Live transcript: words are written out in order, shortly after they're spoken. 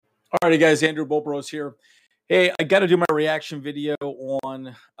All righty, guys. Andrew Bulbros here. Hey, I got to do my reaction video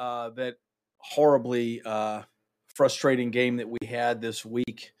on that horribly frustrating game that we had this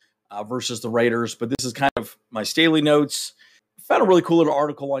week versus the Raiders. But this is kind of my Staley notes. Found a really cool little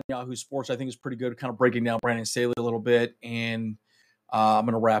article on Yahoo Sports. I think it's pretty good, kind of breaking down Brandon Staley a little bit. And I'm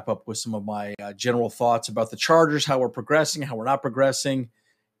going to wrap up with some of my general thoughts about the Chargers, how we're progressing, how we're not progressing.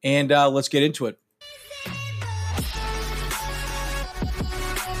 And let's get into it.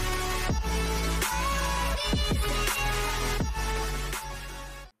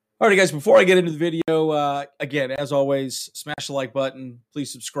 All right, guys, before I get into the video, again, as always, smash the like button.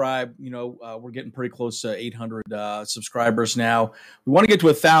 Please subscribe. We're getting pretty close to 800 subscribers now. We want to get to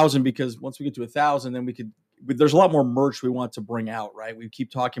 1,000 because once we get to 1,000, then there's a lot more merch we want to bring out, right? We keep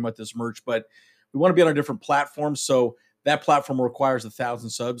talking about this merch, but we want to be on a different platform. So that platform requires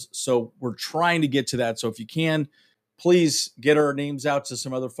 1,000 subs. So we're trying to get to that. So if you can, please get our names out to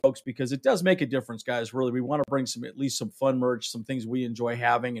some other folks because it does make a difference, guys. Really, we want to bring at least some fun merch, some things we enjoy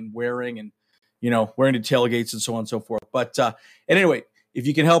having and wearing and, wearing to tailgates and so on and so forth. But anyway, if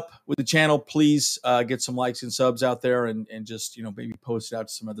you can help with the channel, please get some likes and subs out there and just, maybe post it out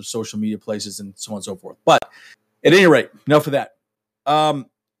to some other social media places and so on and so forth. But at any rate, enough of that.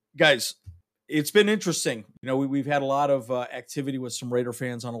 Guys, it's been interesting. We've had a lot of activity with some Raider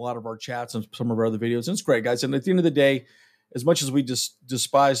fans on a lot of our chats and some of our other videos. And it's great, guys. And at the end of the day, as much as we just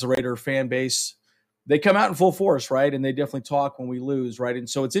despise the Raider fan base, they come out in full force, right? And they definitely talk when we lose, right? And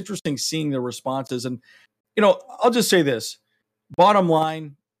so it's interesting seeing their responses. And, I'll just say this. Bottom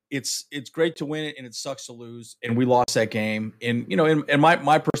line, it's great to win it and it sucks to lose. And we lost that game. And, in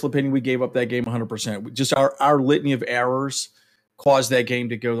my personal opinion, we gave up that game 100%. Just our litany of errors caused that game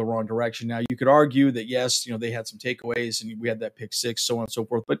to go the wrong direction. Now, you could argue that, yes, they had some takeaways and we had that pick six, so on and so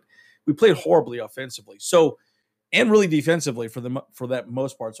forth, but we played horribly offensively. So, and really defensively for that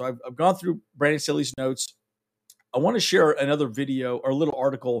most part. So I've gone through Brandon Staley's notes. I want to share another video or a little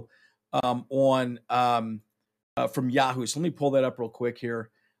article from Yahoo. So let me pull that up real quick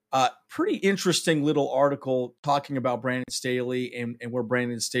here. Pretty interesting little article talking about Brandon Staley and where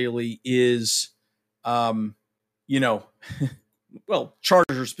Brandon Staley is, well,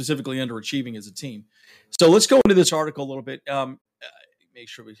 Chargers are specifically underachieving as a team. So let's go into this article a little bit. Make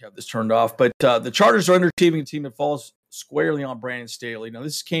sure we have this turned off. But the Chargers are underachieving, a team that falls squarely on Brandon Staley. Now,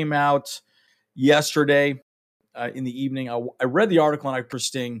 this came out yesterday in the evening. I read the article and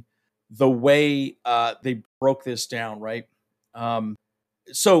interesting the way they broke this down, right?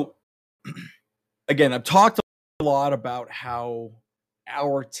 So, again, I've talked a lot about how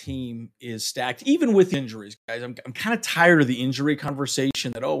our team is stacked, even with injuries, guys. I'm kind of tired of the injury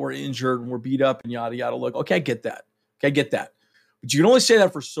conversation that, we're injured and we're beat up and yada, yada. Look, okay, I get that. But you can only say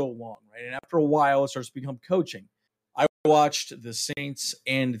that for so long, right? And after a while, it starts to become coaching. I watched the Saints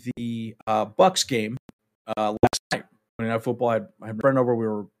and the Bucks game last night. Monday Night Football. I had a friend over. We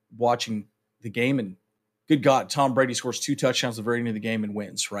were watching the game, and good God, Tom Brady scores 2 touchdowns at the very end of the game and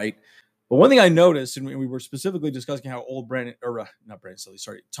wins, right? But one thing I noticed, and we were specifically discussing how old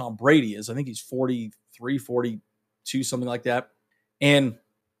Tom Brady is. I think he's 43, 42, something like that.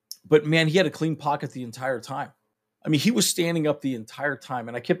 But man, he had a clean pocket the entire time. I mean, he was standing up the entire time.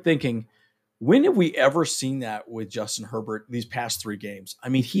 And I kept thinking, when have we ever seen that with Justin Herbert these past 3 games? I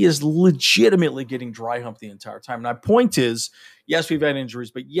mean, he is legitimately getting dry humped the entire time. And my point is, yes, we've had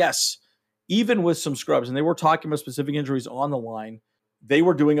injuries, but yes, even with some scrubs, and they were talking about specific injuries on the line, they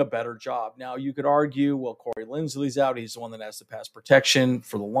were doing a better job. Now, you could argue, well, Corey Linsley's out. He's the one that has the pass protection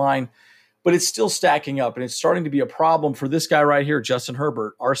for the line. But it's still stacking up, and it's starting to be a problem for this guy right here, Justin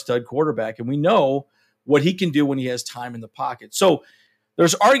Herbert, our stud quarterback. And we know what he can do when he has time in the pocket. So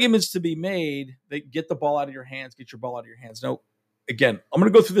there's arguments to be made that get your ball out of your hands. Now, again, I'm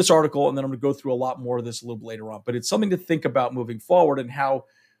going to go through this article, and then I'm going to go through a lot more of this a little bit later on. But it's something to think about moving forward and how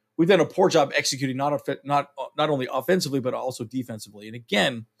we've done a poor job executing not only offensively, but also defensively. And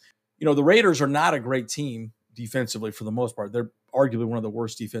again, the Raiders are not a great team defensively for the most part. They're arguably one of the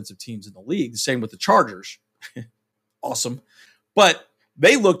worst defensive teams in the league. The same with the Chargers. Awesome. But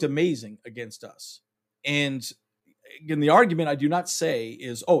they looked amazing against us. And again, the argument I do not say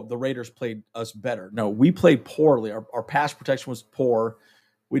is, the Raiders played us better. No, we played poorly. Our pass protection was poor.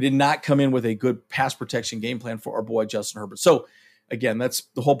 We did not come in with a good pass protection game plan for our boy Justin Herbert. So, again, that's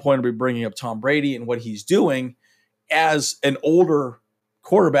the whole point of me bringing up Tom Brady and what he's doing as an older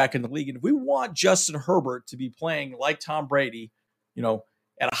quarterback in the league. And if we want Justin Herbert to be playing like Tom Brady,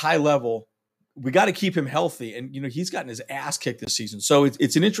 at a high level, we got to keep him healthy. And, he's gotten his ass kicked this season. So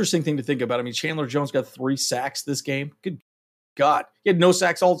it's an interesting thing to think about. I mean, Chandler Jones got 3 sacks this game. Good God. He had no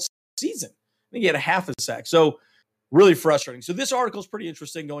sacks all season. I think he had a half a sack. So Really frustrating. So this article is pretty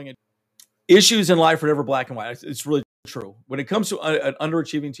interesting going in. Issues in life are never black and white. It's really true. When it comes to an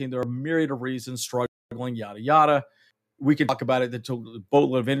underachieving team, there are a myriad of reasons, struggling, yada, yada. We could talk about it, the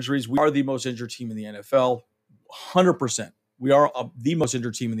boatload of injuries. We are the most injured team in the NFL. 100%. We are the most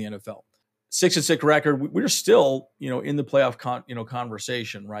injured team in the NFL. 6-6 record. We're still, in the playoff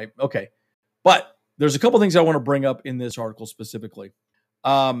conversation, right? Okay. But there's a couple things I want to bring up in this article specifically.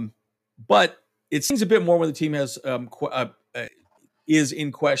 But it seems a bit more when the team has is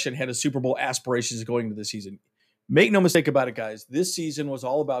in question, had a Super Bowl aspirations going into the season. Make no mistake about it, guys. This season was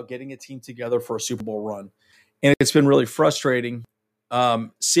all about getting a team together for a Super Bowl run. And it's been really frustrating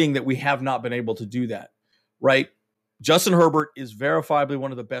seeing that we have not been able to do that, right? Justin Herbert is verifiably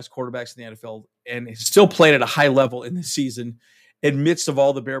one of the best quarterbacks in the NFL and has still played at a high level in this season amidst of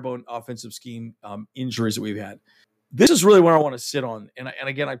all the bare-bone offensive scheme injuries that we've had. This is really where I want to sit on. And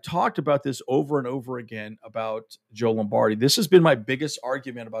again, I've talked about this over and over again about Joe Lombardi. This has been my biggest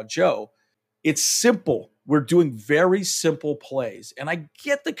argument about Joe. It's simple. We're doing very simple plays. And I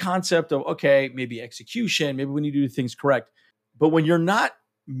get the concept of, okay, maybe execution, maybe we need to do things correct. But when you're not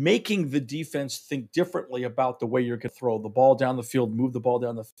making the defense think differently about the way you're going to throw the ball down the field, move the ball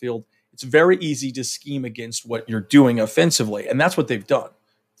down the field, it's very easy to scheme against what you're doing offensively. And that's what they've done.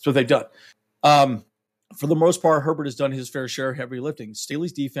 For the most part, Herbert has done his fair share of heavy lifting.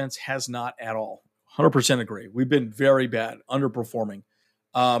 Staley's defense has not at all. 100% agree. We've been very bad, underperforming.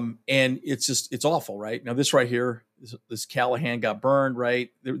 And it's awful, right? Now, this right here, this Callahan got burned, right?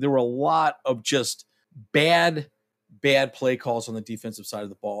 There were a lot of just bad play calls on the defensive side of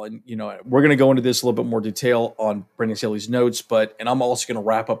the ball. And, we're going to go into this a little bit more detail on Brandon Staley's notes, and I'm also going to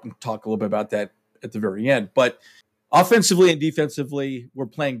wrap up and talk a little bit about that at the very end. But offensively and defensively, we're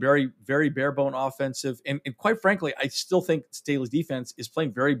playing very, very bare bone offensive. And quite frankly, I still think Staley's defense is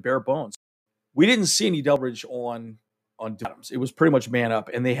playing very bare bones. We didn't see any leverage on Adams. It was pretty much man up.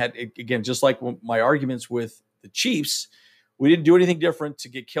 And they had, again, just like my arguments with the Chiefs, we didn't do anything different to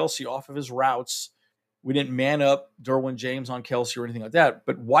get Kelsey off of his routes. We didn't man up Derwin James on Kelsey or anything like that.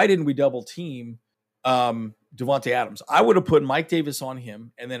 But why didn't we double team Davante Adams? I would have put Mike Davis on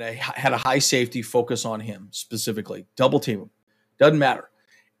him, and then I had a high safety focus on him specifically. Double team him. Doesn't matter.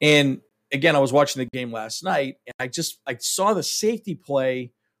 And again, I was watching the game last night, and I saw the safety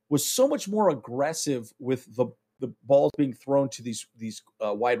play was so much more aggressive with the balls being thrown to these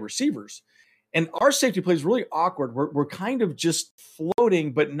wide receivers. And our safety play is really awkward. We're kind of just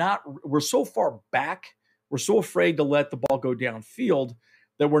floating, but not. We're so far back. We're so afraid to let the ball go downfield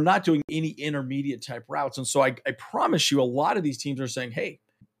that we're not doing any intermediate type routes. And so I promise you, a lot of these teams are saying, hey,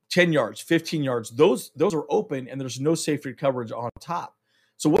 10 yards, 15 yards, those are open and there's no safety coverage on top.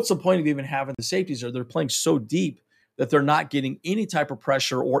 So what's the point of even having the safeties there? They're playing so deep that they're not getting any type of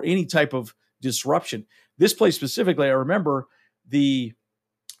pressure or any type of disruption. This play specifically, I remember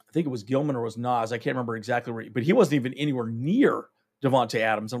I think it was Gilman or was Nas. I can't remember exactly where, but he wasn't even anywhere near Davante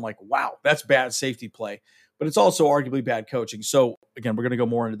Adams. I'm like, wow, that's bad safety play. But it's also arguably bad coaching. So again, we're going to go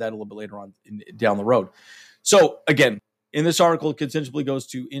more into that a little bit later on down the road. So again, in this article, it contingently goes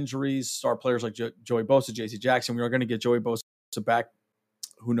to injuries, star players like Joey Bosa, J.C. Jackson. We are going to get Joey Bosa back.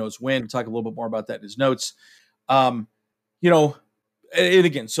 Who knows when? We'll talk a little bit more about that in his notes. And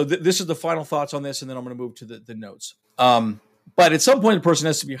again, so this is the final thoughts on this, and then I'm going to move to the notes. But at some point, the person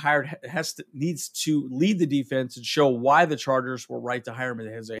has to be hired, needs to lead the defense and show why the Chargers were right to hire him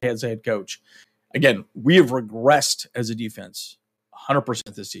as a head coach. Again, we have regressed as a defense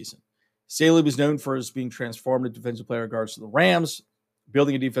 100% this season. Staley was known for his being transformed into defensive player in regards to the Rams,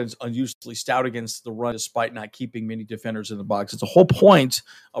 building a defense unusually stout against the run despite not keeping many defenders in the box. It's the whole point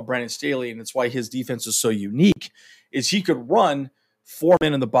of Brandon Staley, and it's why his defense is so unique, is he could run 4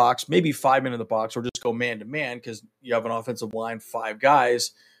 men in the box, maybe 5 men in the box, or just go man-to-man because you have an offensive line, 5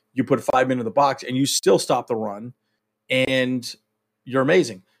 guys. You put 5 men in the box, and you still stop the run, and you're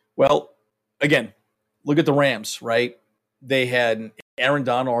amazing. Well, again, look at the Rams, right? They had Aaron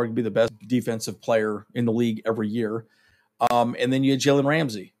Donald, arguably the best defensive player in the league every year. And then you had Jalen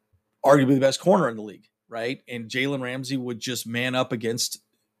Ramsey, arguably the best corner in the league, right? And Jalen Ramsey would just man up against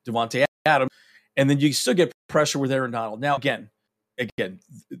Davante Adams, and then you still get pressure with Aaron Donald. Now, again,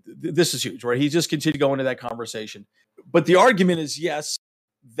 this is huge, right? He just continued to go into that conversation. But the argument is, yes,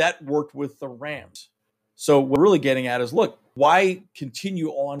 that worked with the Rams. So what we're really getting at is, look, why continue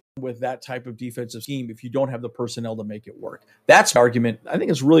on with that type of defensive scheme if you don't have the personnel to make it work? That's the argument. I think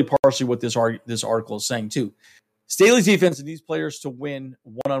it's really partially what this article is saying too. Staley's defense needs players to win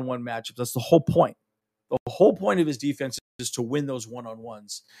one-on-one matchups. That's the whole point. The whole point of his defense is to win those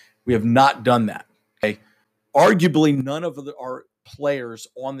one-on-ones. We have not done that. Okay. Arguably, none of our players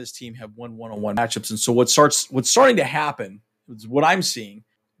on this team have won one-on-one matchups. And so what's starting to happen is what I'm seeing.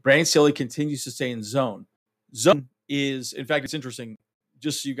 Brandon Staley continues to stay in zone. Zone is, in fact, it's interesting.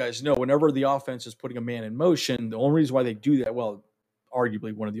 Just so you guys know, whenever the offense is putting a man in motion, the only reason why they do that, well,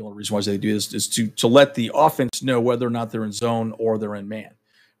 arguably one of the only reasons why they do this is to let the offense know whether or not they're in zone or they're in man,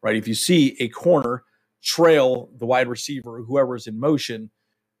 right? If you see a corner trail the wide receiver, whoever's in motion,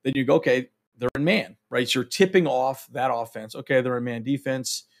 then you go, okay, they're in man, right? So you're tipping off that offense. Okay, they're in man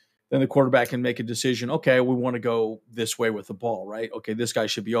defense. Then the quarterback can make a decision. Okay, we want to go this way with the ball, right? Okay, this guy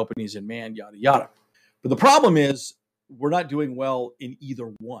should be open. He's in man, yada, yada. But the problem is we're not doing well in either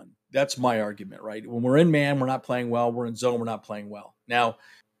one. That's my argument, right? When we're in man, we're not playing well. We're in zone, we're not playing well. Now,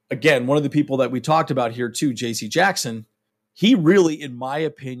 again, one of the people that we talked about here too, J.C. Jackson, he really, in my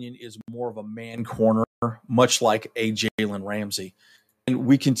opinion, is more of a man corner, much like a Jalen Ramsey. And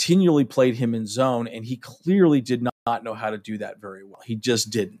we continually played him in zone, and he clearly did not know how to do that very well. He just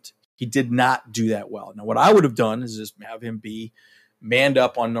didn't. He did not do that well. Now, what I would have done is just have him be manned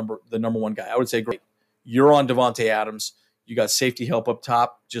up on the number one guy. I would say, great, you're on Devontae Adams. You got safety help up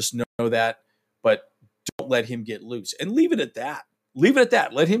top. Just know that, but don't let him get loose. And leave it at that. Leave it at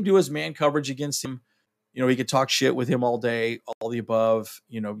that. Let him do his man coverage against him. You know, he could talk shit with him all day, all the above,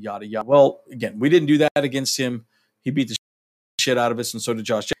 yada, yada. Well, again, we didn't do that against him. He beat the shit out of us, and so did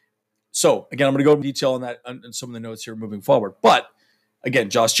Josh Jacobs. So, again, I'm going to go into detail on that and some of the notes here moving forward. But, again,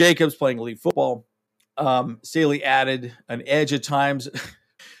 Josh Jacobs playing elite football. Staley added an edge at times.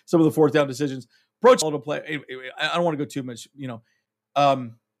 Some of the fourth down decisions. Approach to play. Anyway, I don't want to go too much,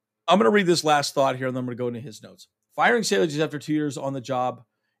 I'm going to read this last thought here, and then I'm going to go into his notes. Firing Staley just after 2 years on the job,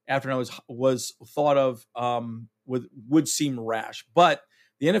 after I was thought of would seem rash. But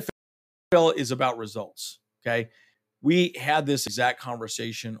the NFL is about results, okay? We had this exact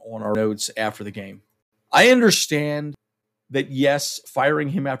conversation on our notes after the game. I understand that, yes, firing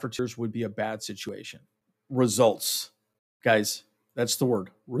him after 2 years would be a bad situation. Results. Guys, that's the word.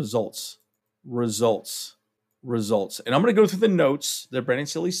 Results. Results. Results. And I'm going to go through the notes that Brandon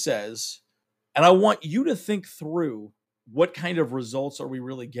Staley says, and I want you to think through what kind of results are we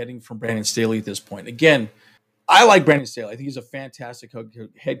really getting from Brandon Staley at this point. Again, I like Brandon Staley. I think he's a fantastic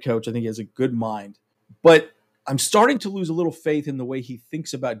head coach. I think he has a good mind. But I'm starting to lose a little faith in the way he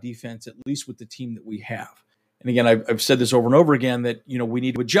thinks about defense, at least with the team that we have. And again, I've said this over and over again that, we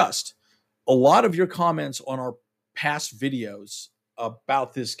need to adjust. A lot of your comments on our past videos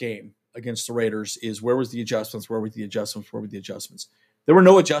about this game against the Raiders is, where was the adjustments? Where were the adjustments? Where were the adjustments? There were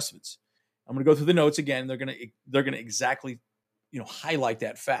no adjustments. I'm going to go through the notes again. They're going to exactly, highlight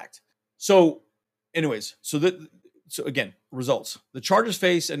that fact. So anyways, so again, results. The Chargers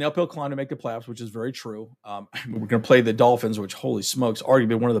face an uphill climb to make the playoffs, which is very true. We're going to play the Dolphins, which, holy smokes,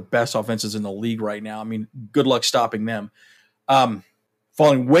 arguably one of the best offenses in the league right now. I mean, good luck stopping them.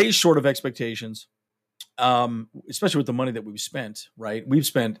 Falling way short of expectations, especially with the money that we've spent, right? We've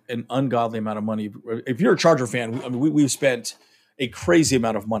spent an ungodly amount of money. If you're a Charger fan, we've spent a crazy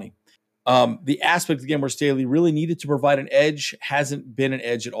amount of money. The aspect of the game where Staley really needed to provide an edge hasn't been an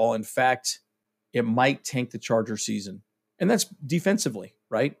edge at all. In fact, it might tank the Charger season. And that's defensively,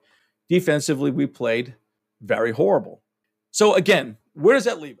 right? Defensively, we played very horrible. So again, where does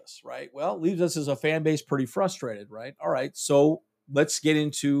that leave us, right? Well, it leaves us as a fan base pretty frustrated, right? All right, so let's get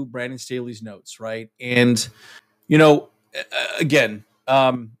into Brandon Staley's notes, right? And, again,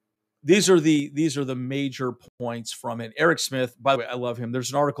 these are the major points from it. Eric Smith, by the way, I love him.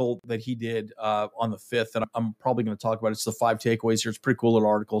 There's an article that he did on the 5th, and I'm probably going to talk about it. It's the 5 takeaways here. It's a pretty cool little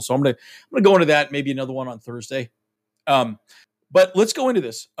article. So I'm going to go into that, maybe another one on Thursday. But let's go into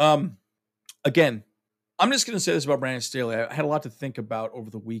this. Again, I'm just going to say this about Brandon Staley. I had a lot to think about over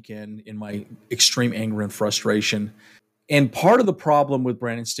the weekend in my extreme anger and frustration. And part of the problem with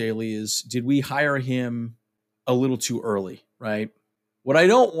Brandon Staley is, did we hire him a little too early, right? What I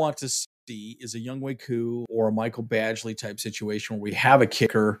don't want to see is a Younghoe Koo or a Michael Badgley type situation where we have a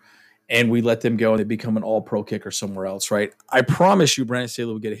kicker and we let them go and they become an all-pro kicker somewhere else, right? I promise you Brandon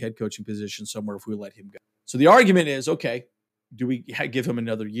Staley will get a head coaching position somewhere if we let him go. So the argument is, okay, do we give him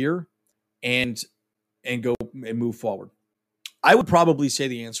another year and go and move forward? I would probably say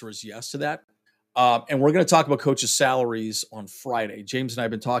the answer is yes to that. And we're going to talk about coaches' salaries on Friday. James and I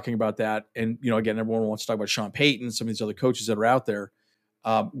have been talking about that. And, again, everyone wants to talk about Sean Payton, some of these other coaches that are out there.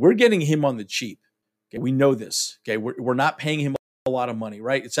 We're getting him on the cheap. Okay, we know this. Okay, we're not paying him a lot of money,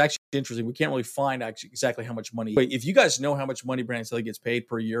 right? It's actually interesting. We can't really find exactly how much money. If you guys know how much money Brandon Staley gets paid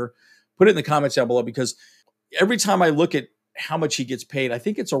per year, put it in the comments down below, because every time I look at how much he gets paid, I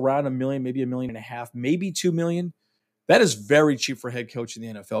think it's around $1 million, maybe $1.5 million, maybe $2 million. That is very cheap for a head coach in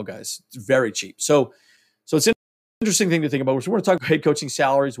the NFL, guys. It's very cheap. So it's interesting thing to think about. So we're going to talk head coaching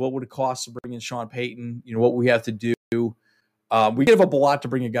salaries. What would it cost to bring in Sean Payton? What we have to do. We give up a lot to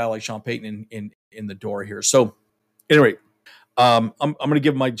bring a guy like Sean Payton in the door here. So, anyway, I'm going to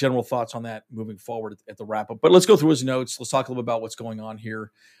give my general thoughts on that moving forward at the wrap up. But let's go through his notes. Let's talk a little bit about what's going on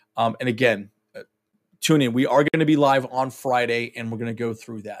here. And again, tune in. We are going to be live on Friday, and we're going to go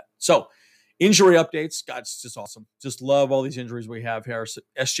through that. So, injury updates. God, it's just awesome. Just love all these injuries we have here.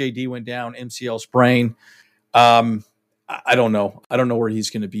 SJD went down, MCL sprain. I don't know. I don't know where he's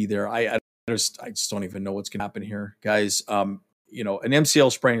going to be there. I just don't even know what's going to happen here, guys. An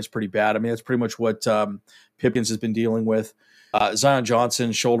MCL sprain is pretty bad. I mean, that's pretty much what Pipkins has been dealing with. Zion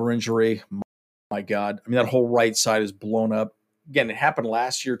Johnson, shoulder injury. My God. I mean, that whole right side is blown up. Again, it happened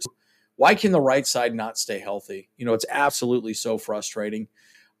last year. Why can the right side not stay healthy? It's absolutely so frustrating.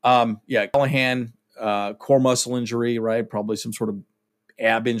 Callahan, core muscle injury, right? Probably some sort of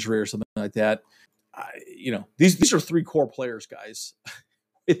ab injury or something like that. These are 3 core players, guys,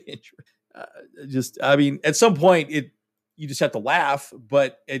 with injury. At some point, you just have to laugh,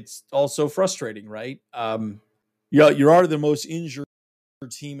 but it's also frustrating, right? You are the most injured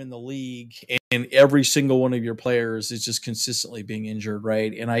team in the league, and every single one of your players is just consistently being injured,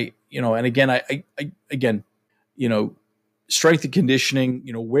 right? And again, strength and conditioning,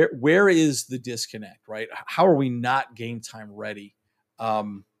 where is the disconnect, right? How are we not game time ready?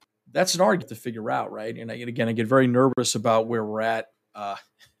 That's an argument to figure out, right? And again, I get very nervous about where we're at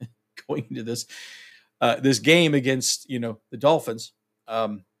going into this game against the Dolphins.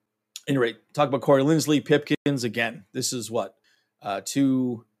 Anyway, talk about Corey Linsley, Pipkins again. This is what 5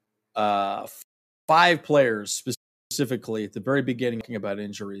 players specifically at the very beginning talking about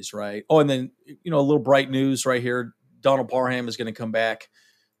injuries, right? Oh, and then a little bright news right here. Donald Parham is going to come back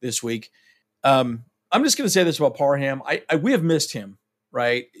this week. I'm just going to say this about Parham. We have missed him,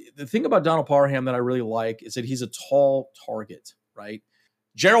 right? The thing about Donald Parham that I really like is that he's a tall target, right?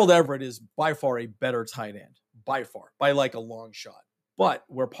 Gerald Everett is by far a better tight end, by like a long shot. But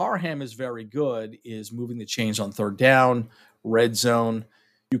where Parham is very good is moving the chains on third down, red zone.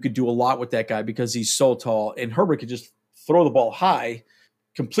 You could do a lot with that guy because he's so tall. And Herbert could just throw the ball high,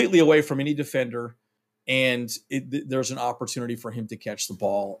 completely away from any defender, and there's an opportunity for him to catch the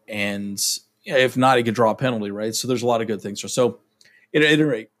ball. And if not, he could draw a penalty, right? So there's a lot of good things. So at any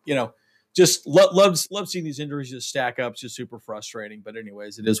rate, just love seeing these injuries just stack up. It's just super frustrating. But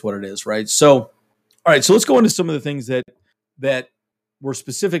anyways, it is what it is, right? So, all right. So let's go into some of the things that were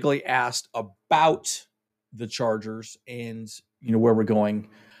specifically asked about the Chargers and where we're going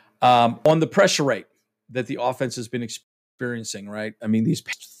on the pressure rate that the offense has been experiencing, right? I mean, these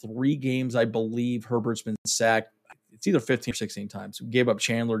past 3 games, I believe Herbert's been sacked. It's either 15 or 16 times. We gave up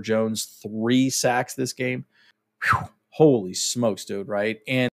Chandler Jones 3 sacks this game. Whew, holy smokes, dude, right?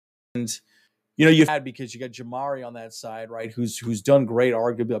 And you've had because you got Jamari on that side, right? Who's done great,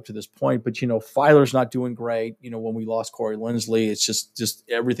 arguably up to this point, but Filer's not doing great. When we lost Corey Linsley, it's just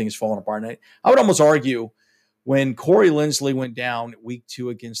everything's falling apart. And I would almost argue when Corey Linsley went down week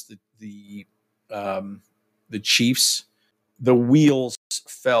 2 against the Chiefs, the wheels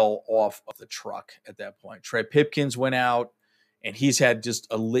fell off of the truck at that point. Trey Pipkins went out, and he's had just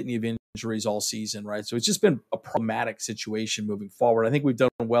a litany of injuries all season, right? So it's just been a problematic situation moving forward. I think we've done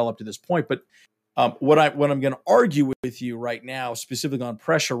well up to this point, but what I'm going to argue with you right now, specifically on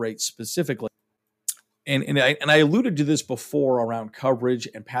pressure rates specifically, and I alluded to this before around coverage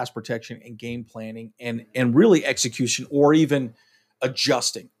and pass protection and game planning and really execution or even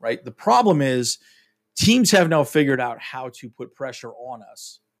adjusting, right? The problem is teams have now figured out how to put pressure on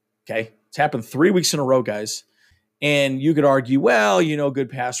us. Okay. It's happened 3 weeks in a row, guys. And you could argue, well, good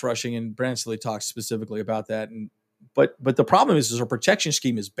pass rushing, and Brandon Staley talks specifically about that. But the problem is our protection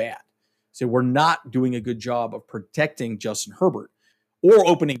scheme is bad. So we're not doing a good job of protecting Justin Herbert or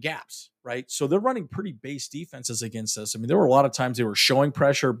opening gaps, right? So they're running pretty base defenses against us. I mean, there were a lot of times they were showing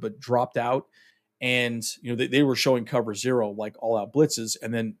pressure but dropped out, and they were showing cover 0, like all-out blitzes,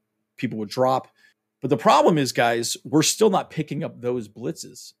 and then people would drop. But the problem is, guys, we're still not picking up those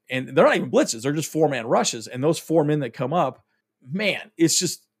blitzes. And they're not even blitzes. They're just 4-man rushes. And those 4 men that come up, man, it's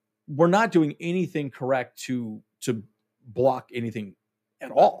just we're not doing anything correct to block anything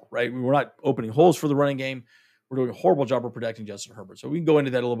at all, right? We're not opening holes for the running game. We're doing a horrible job of protecting Justin Herbert. So we can go into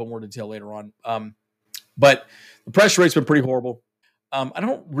that a little bit more detail later on. But the pressure rate's been pretty horrible. I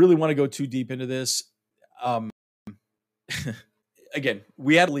don't really want to go too deep into this. Again,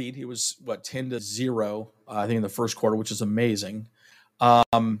 we had a lead. It was 10-0, I think, in the first quarter, which is amazing. So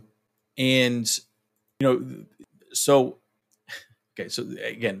I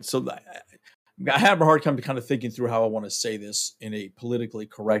have a hard time to kind of thinking through how I want to say this in a politically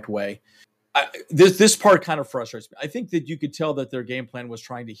correct way. This part kind of frustrates me. I think that you could tell that their game plan was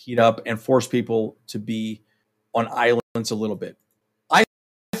trying to heat up and force people to be on islands a little bit. I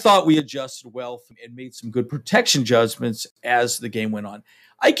thought we adjusted well and made some good protection judgments as the game went on.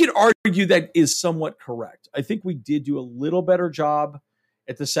 I could argue that is somewhat correct. I think we did do a little better job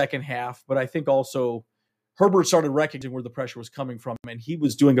at the second half, but I think also Herbert started recognizing where the pressure was coming from, and he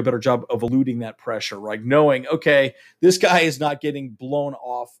was doing a better job of eluding that pressure, right? Knowing, okay, this guy is not getting blown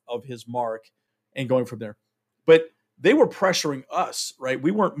off of his mark and going from there. But they were pressuring us, right?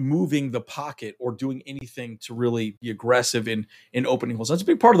 We weren't moving the pocket or doing anything to really be aggressive in opening holes. That's a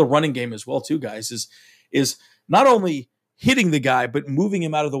big part of the running game as well, too, guys, is not only hitting the guy, but moving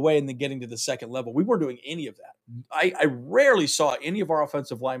him out of the way and then getting to the second level. We weren't doing any of that. I rarely saw any of our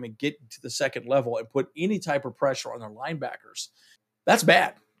offensive linemen get to the second level and put any type of pressure on their linebackers. That's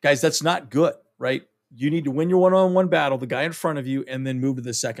bad. Guys, that's not good, right? You need to win your one-on-one battle, the guy in front of you, and then move to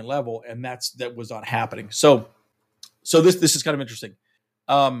the second level, and that was not happening. So this is kind of interesting.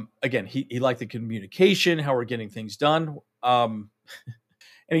 Again, he liked the communication, how we're getting things done. And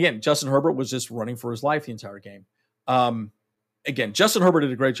again, Justin Herbert was just running for his life the entire game. Again, Justin Herbert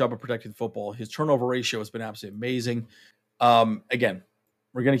did a great job of protecting the football. His turnover ratio has been absolutely amazing. Again,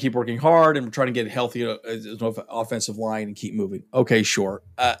 we're going to keep working hard and we're trying to get healthy as an offensive line and keep moving. Okay, sure.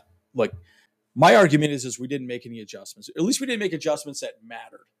 Look, my argument is we didn't make any adjustments. At least we didn't make adjustments that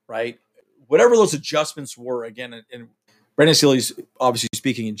mattered, right? Whatever those adjustments were, again, and Brandon Staley's obviously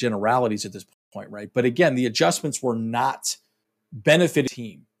speaking in generalities at this point, right? But again, the adjustments were not benefiting the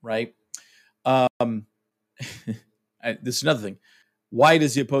team, right? This is another thing. Why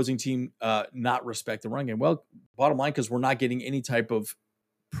does the opposing team not respect the run game? Well, bottom line, because we're not getting any type of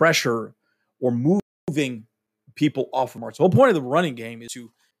pressure or moving people off of mark. So the whole point of the running game is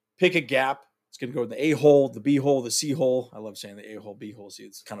to pick a gap. It's going to go in the A hole, the B hole, the C hole. I love saying the A hole, B hole. See,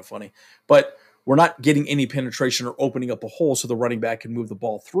 it's kind of funny. But we're not getting any penetration or opening up a hole so the running back can move the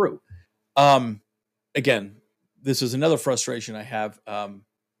ball through. Again, this is another frustration I have.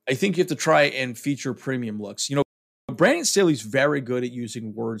 I think you have to try and feature premium looks. You know, Brandon Staley's very good at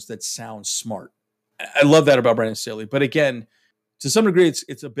using words that sound smart. I love that about Brandon Staley. But again, to some degree,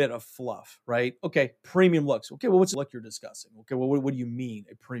 it's a bit of fluff, right? Okay, premium looks. Okay, well, what's the look you're discussing? Okay, well, what do you mean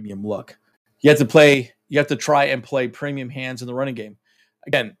a premium look? You have to try and play premium hands in the running game.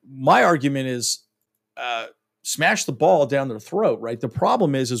 Again, my argument is smash the ball down their throat, right? The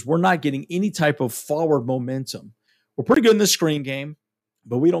problem is we're not getting any type of forward momentum. We're pretty good in the screen game,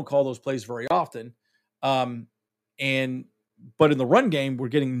 but we don't call those plays very often. But in the run game, we're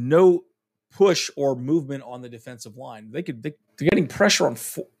getting no push or movement on the defensive line. They're getting pressure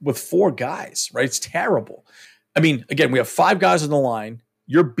with four guys, right? It's terrible. I mean, again, we have five guys on the line.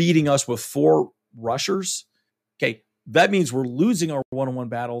 You're beating us with four rushers. Okay, that means we're losing our one-on-one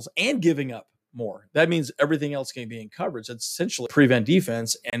battles and giving up more. That means everything else can be in coverage. That's essentially prevent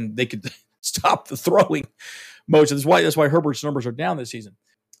defense, and they could stop the throwing motion. That's why Herbert's numbers are down this season.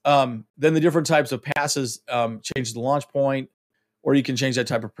 Then the different types of passes change the launch point, or you can change that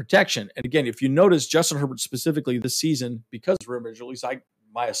type of protection. And again, if you notice, Justin Herbert specifically this season, because of rim injury, at least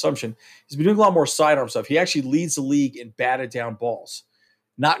my assumption, he's been doing a lot more sidearm stuff. He actually leads the league in batted down balls.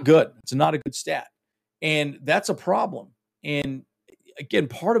 Not good. It's not a good stat. And that's a problem. And again,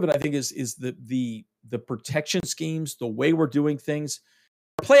 part of it, I think, is the protection schemes, the way we're doing things.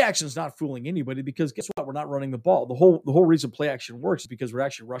 Play action is not fooling anybody because guess what? We're not running the ball. The whole reason play action works is because we're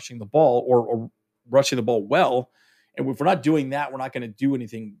actually rushing the ball or rushing the ball well. And if we're not doing that, we're not going to do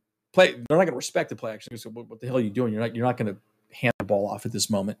anything. They're not going to respect the play action. So what the hell are you doing? You're not going to hand the ball off at this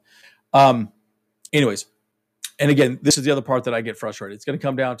moment. Anyways, and again, this is the other part that I get frustrated. It's going to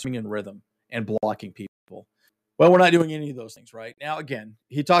come down to being in rhythm and blocking people. Well, we're not doing any of those things right now. Again,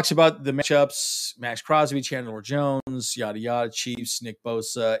 he talks about the matchups: Max Crosby, Chandler Jones, yada yada, Chiefs, Nick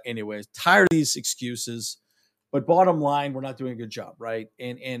Bosa. Anyways, tired of these excuses. But bottom line, we're not doing a good job, right?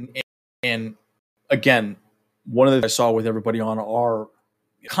 And again, one of the things I saw with everybody on our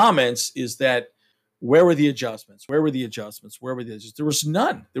comments is that where were the adjustments? Where were the adjustments? Where were the adjustments? There was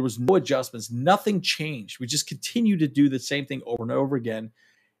none. There was no adjustments. Nothing changed. We just continue to do the same thing over and over again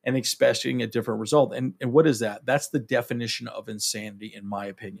and expecting a different result. And what is that? That's the definition of insanity, in my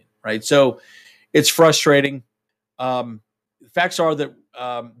opinion, right? So it's frustrating. Facts are that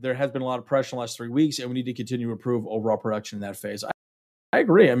there has been a lot of pressure in the last 3 weeks, and we need to continue to improve overall production in that phase. I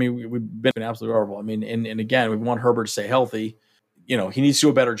agree. I mean, we've been absolutely horrible. I mean, and again, we want Herbert to stay healthy. You know, he needs to do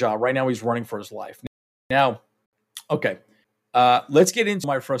a better job. Right now, he's running for his life. Now, okay, let's get into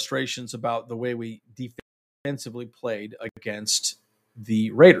my frustrations about the way we defensively played against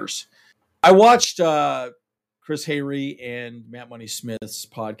the Raiders. I watched Chris Chris Hayre and Matt Money Smith's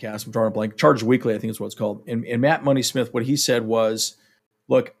podcast. I'm drawing a blank. Chargers Weekly, I think is what it's called. And Matt Money Smith, what he said was,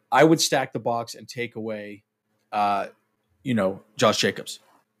 look, I would stack the box and take away, Josh Jacobs.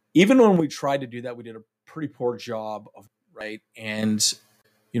 Even when we tried to do that, we did a pretty poor job of right. And,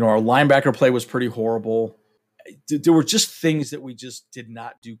 our linebacker play was pretty horrible. There were just things that we just did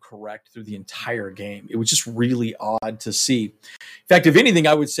not do correct through the entire game. It was just really odd to see. In fact, if anything,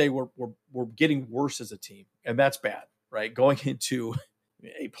 I would say we're getting worse as a team, and that's bad, right? Going into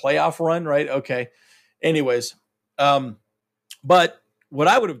a playoff run, right? Okay. Anyways, but what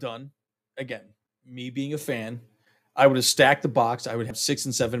I would have done, again, me being a fan, I would have stacked the box. I would have 6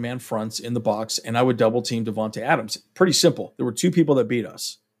 and 7 man fronts in the box, and I would double team Davante Adams. Pretty simple. There were 2 people that beat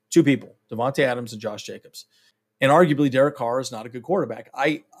us. 2 people, Davante Adams and Josh Jacobs. And arguably, Derek Carr is not a good quarterback.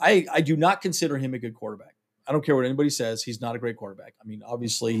 I do not consider him a good quarterback. I don't care what anybody says. He's not a great quarterback. I mean,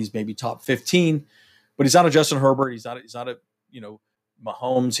 obviously, he's maybe top 15, but he's not a Justin Herbert. He's not a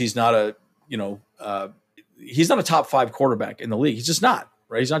Mahomes. He's not a top 5 quarterback in the league. He's just not,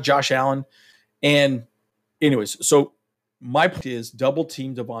 right? He's not Josh Allen. And anyways, so my point is double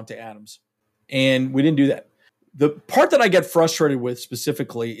team Davante Adams, and we didn't do that. The part that I get frustrated with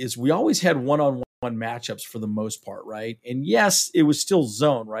specifically is we always had one-on-one matchups for the most part, right? And yes, it was still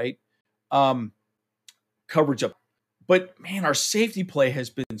zone, right? Coverage up. But man, our safety play has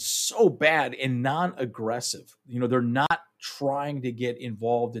been so bad and non-aggressive. They're not trying to get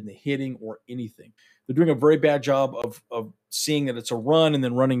involved in the hitting or anything. They're doing a very bad job of seeing that it's a run and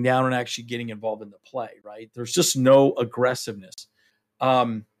then running down and actually getting involved in the play, right? There's just no aggressiveness.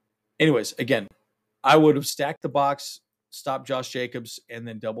 Anyways, again, I would have stacked the box, stopped Josh Jacobs, and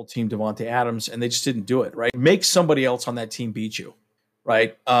then double team Davante Adams, and they just didn't do it, right? Make somebody else on that team beat you,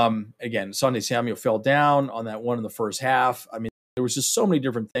 right? Again, Sunday Samuel fell down on that one in the first half. I mean, there was just so many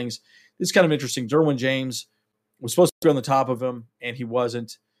different things. It's kind of interesting. Derwin James was supposed to be on the top of him, and he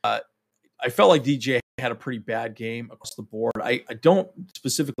wasn't. I felt like DJ had a pretty bad game across the board. I don't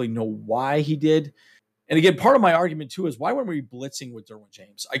specifically know why he did. And again, part of my argument too is why weren't we blitzing with Derwin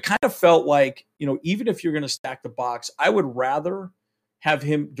James? I kind of felt like, even if you're going to stack the box, I would rather have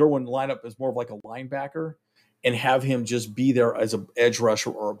Derwin line up as more of like a linebacker and have him just be there as an edge rusher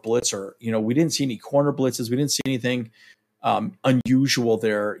or a blitzer. We didn't see any corner blitzes. We didn't see anything unusual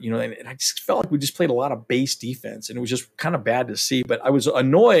there, and I just felt like we just played a lot of base defense, and it was just kind of bad to see. But I was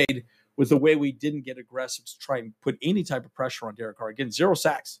annoyed with the way we didn't get aggressive to try and put any type of pressure on Derek Carr. Again, 0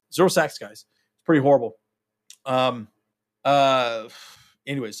 sacks, guys. It's pretty horrible.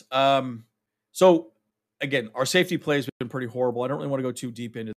 Anyways, so again, our safety play has been pretty horrible. I don't really want to go too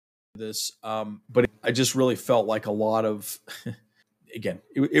deep into this, but I just really felt like a lot of, again,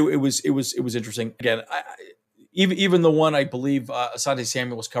 it was interesting. Again, even the one, I believe, Asante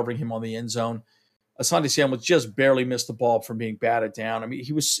Samuel was covering him on the end zone. Asante Samuel just barely missed the ball from being batted down. I mean,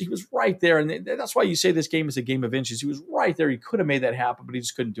 he was right there, and that's why you say this game is a game of inches. He was right there. He could have made that happen, but he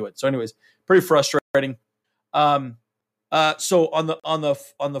just couldn't do it. So, anyways, pretty frustrating. So on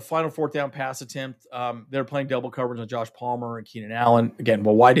the final 4th down pass attempt, they're playing double coverage on Josh Palmer and Keenan Allen. Again,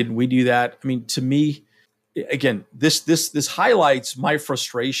 well, why didn't we do that? I mean, to me, again, this highlights my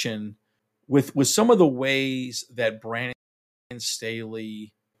frustration with some of the ways that Brandon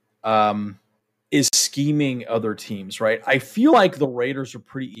Staley is scheming other teams, right? I feel like the Raiders are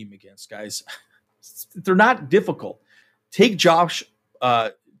pretty even against, guys. They're not difficult. Take Josh,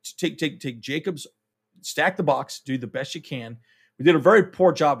 take Jacobs, stack the box, do the best you can. We did a very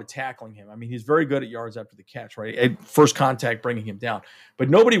poor job at tackling him. I mean, he's very good at yards after the catch, right? At first contact, bringing him down. But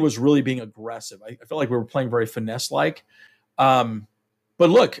nobody was really being aggressive. I felt like we were playing very finesse-like. But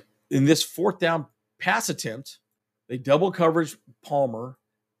look, in this 4th down pass attempt, they double coverage Palmer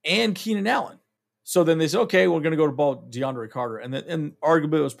and Keenan Allen. So then they said, okay, we're going to go to ball DeAndre Carter. And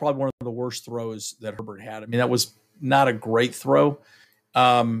arguably it was probably one of the worst throws that Herbert had. I mean, that was not a great throw.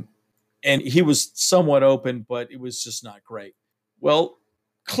 And he was somewhat open, but it was just not great. Well,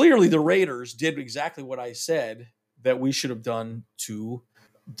 clearly the Raiders did exactly what I said that we should have done to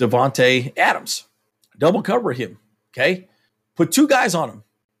Davante Adams. Double cover him, okay? Put 2 guys on him.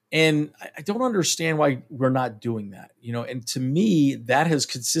 And I don't understand why we're not doing that, and to me, that has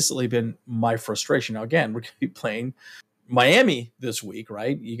consistently been my frustration. Now, again, we're going to be playing Miami this week,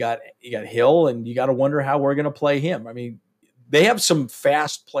 right? You got Hill, and you got to wonder how we're going to play him. I mean, they have some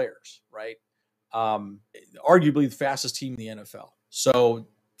fast players, right? Arguably the fastest team in the NFL. So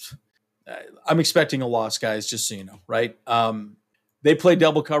I'm expecting a loss, guys, just so you know, right? They play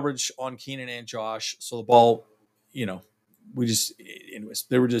double coverage on Keenan and Josh, so the ball, anyways,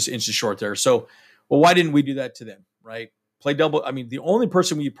 they were just inches short there. So, well, why didn't we do that to them, right? Play double. I mean, the only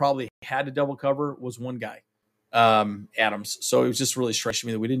person we probably had to double cover was one guy, Adams. So it was just really strange to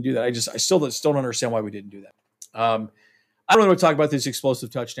me that we didn't do that. I still don't understand why we didn't do that. I don't really want to talk about these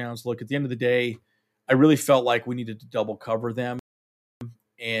explosive touchdowns. Look, at the end of the day, I really felt like we needed to double cover them.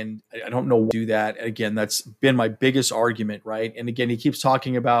 And I don't know why to do that. Again, that's been my biggest argument, right? And again, he keeps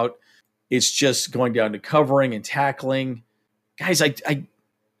talking about it's just going down to covering and tackling. Guys, I'm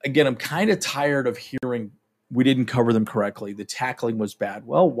kind of tired of hearing we didn't cover them correctly. The tackling was bad.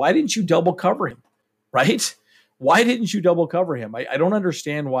 Well, why didn't you double cover him, right? Why didn't you double cover him? I don't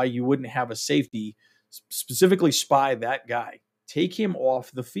understand why you wouldn't have a safety specifically spy that guy. Take him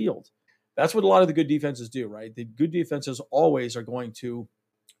off the field. That's what a lot of the good defenses do, right? The good defenses always are going to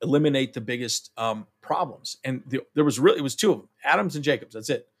eliminate the biggest problems. And it was two of them, Adams and Jacobs. That's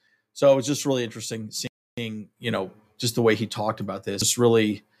it. So it was just really interesting seeing, just the way he talked about this. It's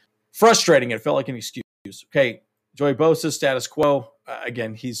really frustrating. It felt like an excuse. Okay, Joey Bosa, status quo.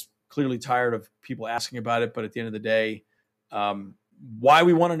 Again, he's clearly tired of people asking about it. But at the end of the day, why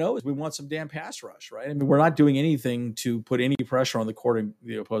we want to know is we want some damn pass rush, right? I mean, we're not doing anything to put any pressure on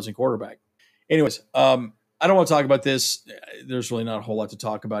the opposing quarterback. Anyways, I don't want to talk about this. There's really not a whole lot to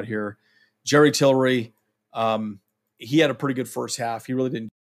talk about here. Jerry Tillery, he had a pretty good first half. He really didn't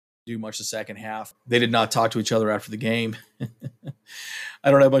do much the second half. They did not talk to each other after the game. I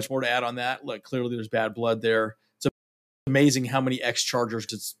don't have much more to add on that. Look, clearly there's bad blood there. It's amazing how many ex-Chargers.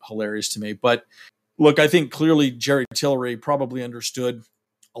 It's hilarious to me. But look, I think clearly Jerry Tillery probably understood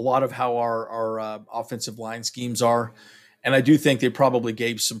a lot of how our offensive line schemes are. And I do think they probably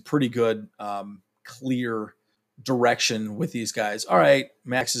gave some pretty good clear direction with these guys. All right,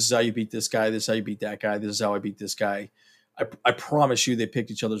 Max, this is how you beat this guy. This is how you beat that guy. This is how I beat this guy. I promise you they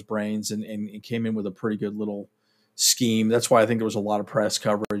picked each other's brains and came in with a pretty good little scheme. That's why I think there was a lot of press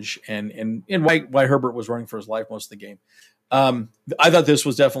coverage and why Herbert was running for his life most of the game. I thought this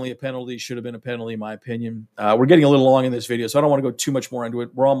was definitely a penalty. Should have been a penalty, in my opinion. We're getting a little long in this video, so I don't want to go too much more into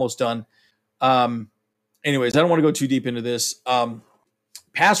it. We're almost done. Anyways, I don't want to go too deep into this.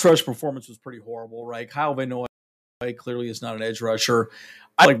 Pass rush performance was pretty horrible, right? Kyle Van Noy clearly is not an edge rusher.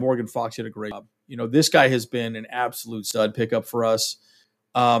 I like Morgan Fox did a great job. This guy has been an absolute stud pickup for us.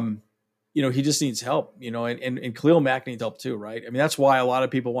 He just needs help, and Khalil Mack needs help too, right? I mean, that's why a lot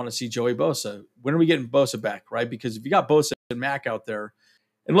of people want to see Joey Bosa. When are we getting Bosa back, right? Because if you got Bosa and Mack out there,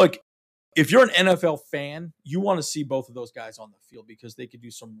 and look, if you're an NFL fan, you want to see both of those guys on the field because they could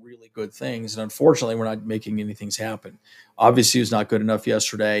do some really good things. And unfortunately, we're not making anything happen. Obviously, it was not good enough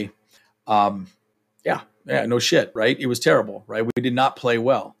yesterday. Yeah, no shit, right? It was terrible, right? We did not play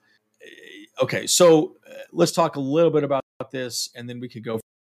well. Okay, so let's talk a little bit about this, and then we could go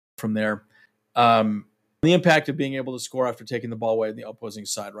from there. The impact of being able to score after taking the ball away on the opposing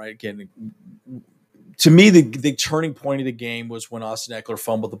side, right? Again, to me, the turning point of the game was when Austin Eckler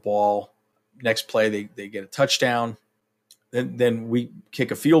fumbled the ball. Next play, they get a touchdown. Then we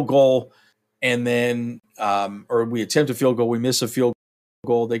kick a field goal, and then or we attempt a field goal. We miss a field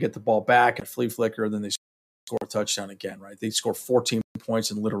goal. They get the ball back and flea flicker, and then they score a touchdown again, right? They score 14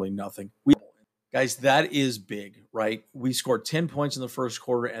 points and literally nothing. Guys, that is big, right? We scored 10 points in the first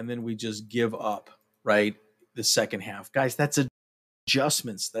quarter, and then we just give up, right, the second half. Guys, that's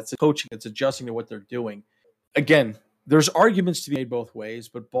adjustments. That's coaching. That's adjusting to what they're doing. Again, there's arguments to be made both ways,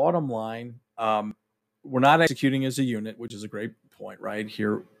 but bottom line, we're not executing as a unit, which is a great point, right?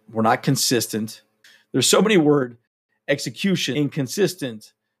 Here, we're not consistent. There's so many words: execution,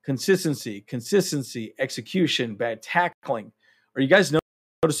 inconsistent, consistency, execution, bad tackling. Are you guys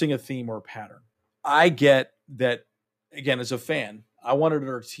noticing a theme or a pattern? I get that, again, as a fan, I wanted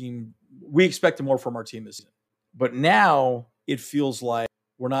our team, we expected more from our team this season. But now it feels like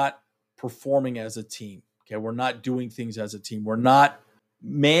we're not performing as a team. Okay, we're not doing things as a team. We're not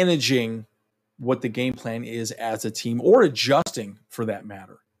managing what the game plan is as a team or adjusting for that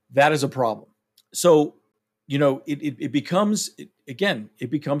matter. That is a problem. So, it becomes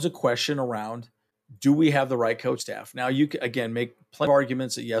a question around, do we have the right coach staff? Now, you can, again, make plenty of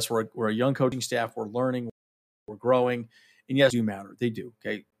arguments that, yes, we're a young coaching staff. We're learning. We're growing. And yes, they do matter. They do.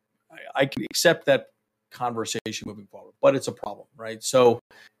 Okay. I can accept that conversation moving forward, but it's a problem, right? So,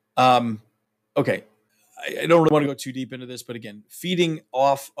 okay. I don't really want to go too deep into this, but again, feeding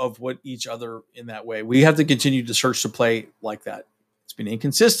off of what each other in that way, we have to continue to search to play like that. It's been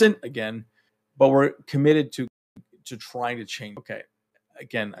inconsistent again, but we're committed to trying to change. Okay.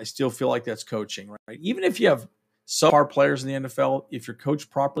 Again, I still feel like that's coaching, right? Even if you have subpar players in the NFL, if you're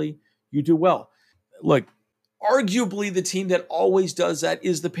coached properly, you do well. Look, arguably the team that always does that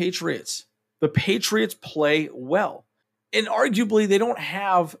is the Patriots. The Patriots play well. And arguably they don't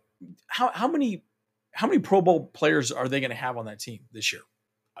have how many Pro Bowl players are they going to have on that team this year?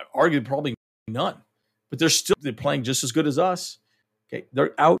 Arguably probably none. but they're playing just as good as us. Okay,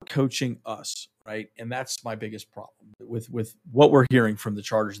 they're out coaching us, right? And that's my biggest problem with what we're hearing from the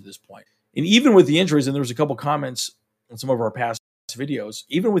Chargers at this point. And even with the injuries, and there was a couple comments on some of our past videos,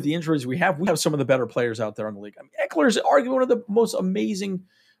 even with the injuries we have some of the better players out there in the league. I mean, Eckler is arguably one of the most amazing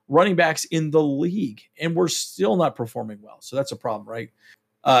running backs in the league, and we're still not performing well. So that's a problem, right?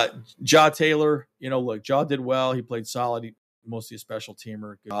 Ja Taylor, look, Ja did well. He played solid. Mostly a special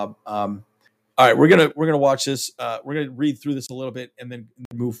teamer. Good job. All right, we're gonna watch this. We're gonna read through this a little bit and then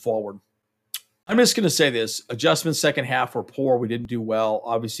move forward. I'm just gonna say this: adjustments second half were poor. We didn't do well.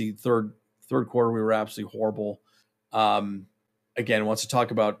 Obviously, third quarter we were absolutely horrible. Again, wants to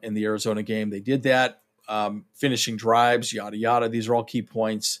talk about in the Arizona game, they did that. Finishing drives, yada yada. These are all key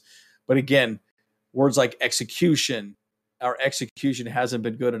points. But again, words like execution. Our execution hasn't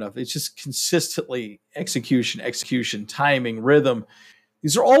been good enough. It's just consistently execution, timing, rhythm.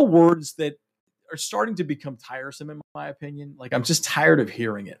 These are all words that are starting to become tiresome, in my opinion. Like, I'm just tired of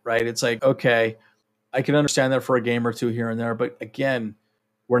hearing it, right? It's like, okay, I can understand that for a game or two here and there, but again,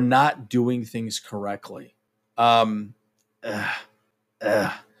 we're not doing things correctly.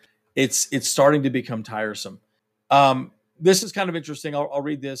 It's starting to become tiresome. This is kind of interesting. I'll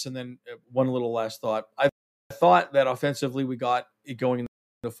read this and then one little last thought. I thought that offensively we got it going in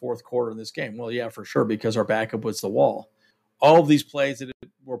the fourth quarter in this game. Well, yeah, for sure, because our backup was the wall. All of these plays that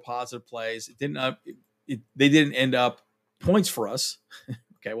were positive plays, they didn't end up points for us.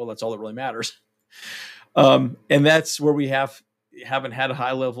 Okay, well, that's all that really matters. And that's where we haven't had a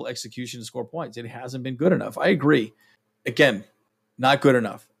high level execution to score points. It hasn't been good enough. I agree. Again, not good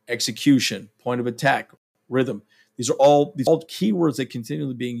enough. Execution, point of attack, rhythm. These are all keywords that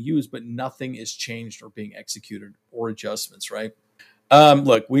continually being used, but nothing is changed or being executed or adjustments, right?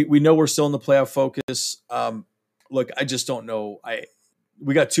 Look, we know we're still in the playoff focus. Look, I just don't know.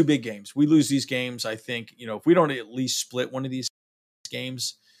 We got two big games. We lose these games. I think, if we don't at least split one of these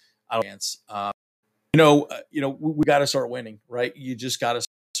games, I don't chance. We got to start winning, right? You just got to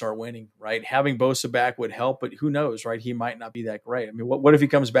start winning, right? Having Bosa back would help, but who knows, right? He might not be that great. I mean, what if he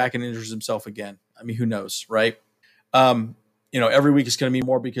comes back and injures himself again? I mean, who knows, right? Every week is going to be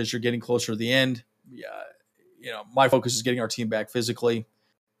more because you're getting closer to the end. My focus is getting our team back physically.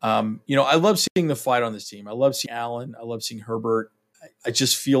 I love seeing the fight on this team. I love seeing Allen. I love seeing Herbert. I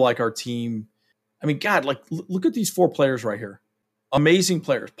just feel like our team, I mean, God, like look at these four players right here. Amazing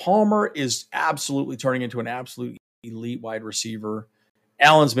players. Palmer is absolutely turning into an absolute elite wide receiver.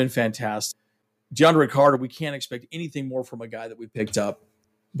 Allen's been fantastic. DeAndre Carter, we can't expect anything more from a guy that we picked up.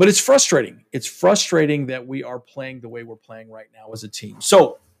 But it's frustrating. It's frustrating that we are playing the way we're playing right now as a team.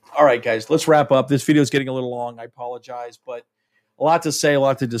 So, all right, guys, let's wrap up. This video is getting a little long. I apologize, but a lot to say, a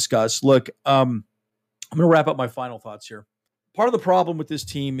lot to discuss. Look, I'm going to wrap up my final thoughts here. Part of the problem with this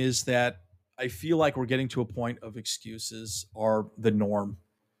team is that I feel like we're getting to a point of excuses are the norm.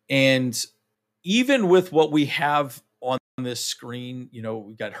 And even with what we have on this screen,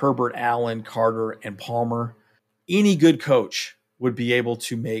 we've got Herbert, Allen, Carter, and Palmer. Any good coach would be able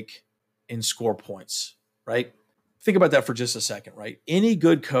to make and score points, right? Think about that for just a second, right? Any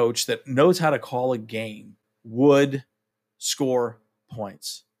good coach that knows how to call a game would score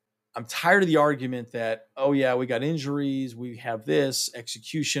points. I'm tired of the argument that, oh yeah, we got injuries, we have this,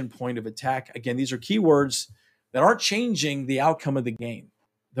 execution, point of attack. Again, these are keywords that aren't changing the outcome of the game.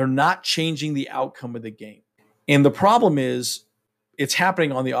 They're not changing the outcome of the game. And the problem is it's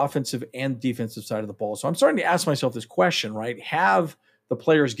happening on the offensive and defensive side of the ball. So I'm starting to ask myself this question, right? Have the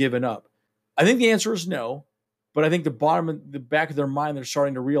players given up? I think the answer is no. But I think the back of their mind, they're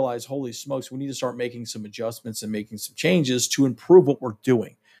starting to realize, holy smokes, we need to start making some adjustments and making some changes to improve what we're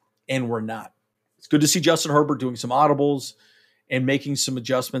doing. And we're not. It's good to see Justin Herbert doing some audibles and making some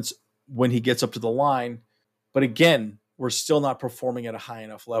adjustments when he gets up to the line. But again, we're still not performing at a high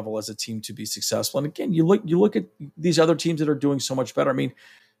enough level as a team to be successful. And again, you look at these other teams that are doing so much better. I mean,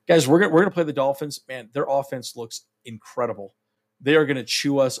 guys, we're gonna play the Dolphins. Man, their offense looks incredible. They are gonna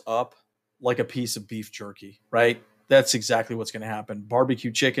chew us up like a piece of beef jerky, right? That's exactly what's going to happen.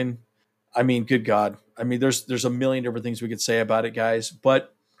 Barbecue chicken. I mean, good God. I mean, there's a million different things we could say about it, guys.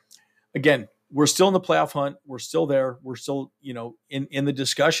 But again, we're still in the playoff hunt. We're still there. We're still, in the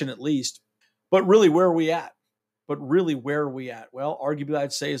discussion at least. But really, where are we at? Well, arguably,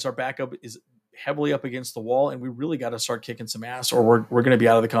 I'd say is our backup is heavily up against the wall, and we really got to start kicking some ass, or we're going to be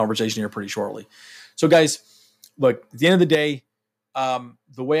out of the conversation here pretty shortly. So, guys, look, at the end of the day,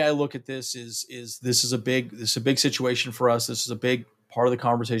 the way I look at this is this is a big situation for us. This is a big part of the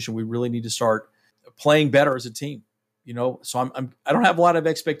conversation. We really need to start playing better as a team, So I don't have a lot of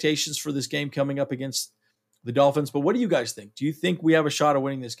expectations for this game coming up against the Dolphins. But what do you guys think? Do you think we have a shot of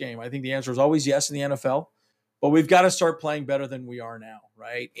winning this game? I think the answer is always yes in the NFL, but we've got to start playing better than we are now,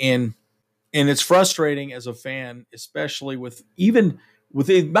 right? And it's frustrating as a fan, especially with the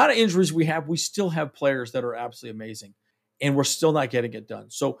amount of injuries we have. We still have players that are absolutely amazing, and we're still not getting it done.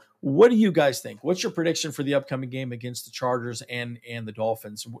 So, what do you guys think? What's your prediction for the upcoming game against the Chargers and the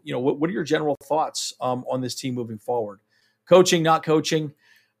Dolphins? What are your general thoughts on this team moving forward? Coaching, not coaching.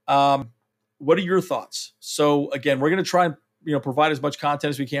 What are your thoughts? So, again, we're going to try and provide as much content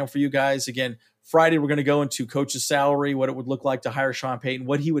as we can for you guys. Again, Friday, we're going to go into coach's salary, what it would look like to hire Sean Payton,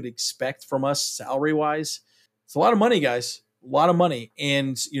 what he would expect from us salary-wise. It's a lot of money, guys, a lot of money.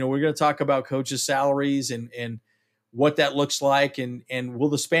 And, we're going to talk about coaches' salaries and what that looks like. And will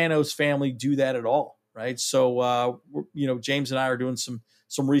the Spanos family do that at all, right? So, James and I are doing some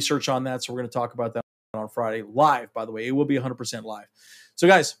research on that. So we're going to talk about that on Friday live, by the way. It will be 100% live. So,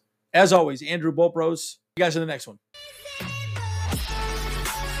 guys, as always, Andrew Boltbros, you guys in the next one.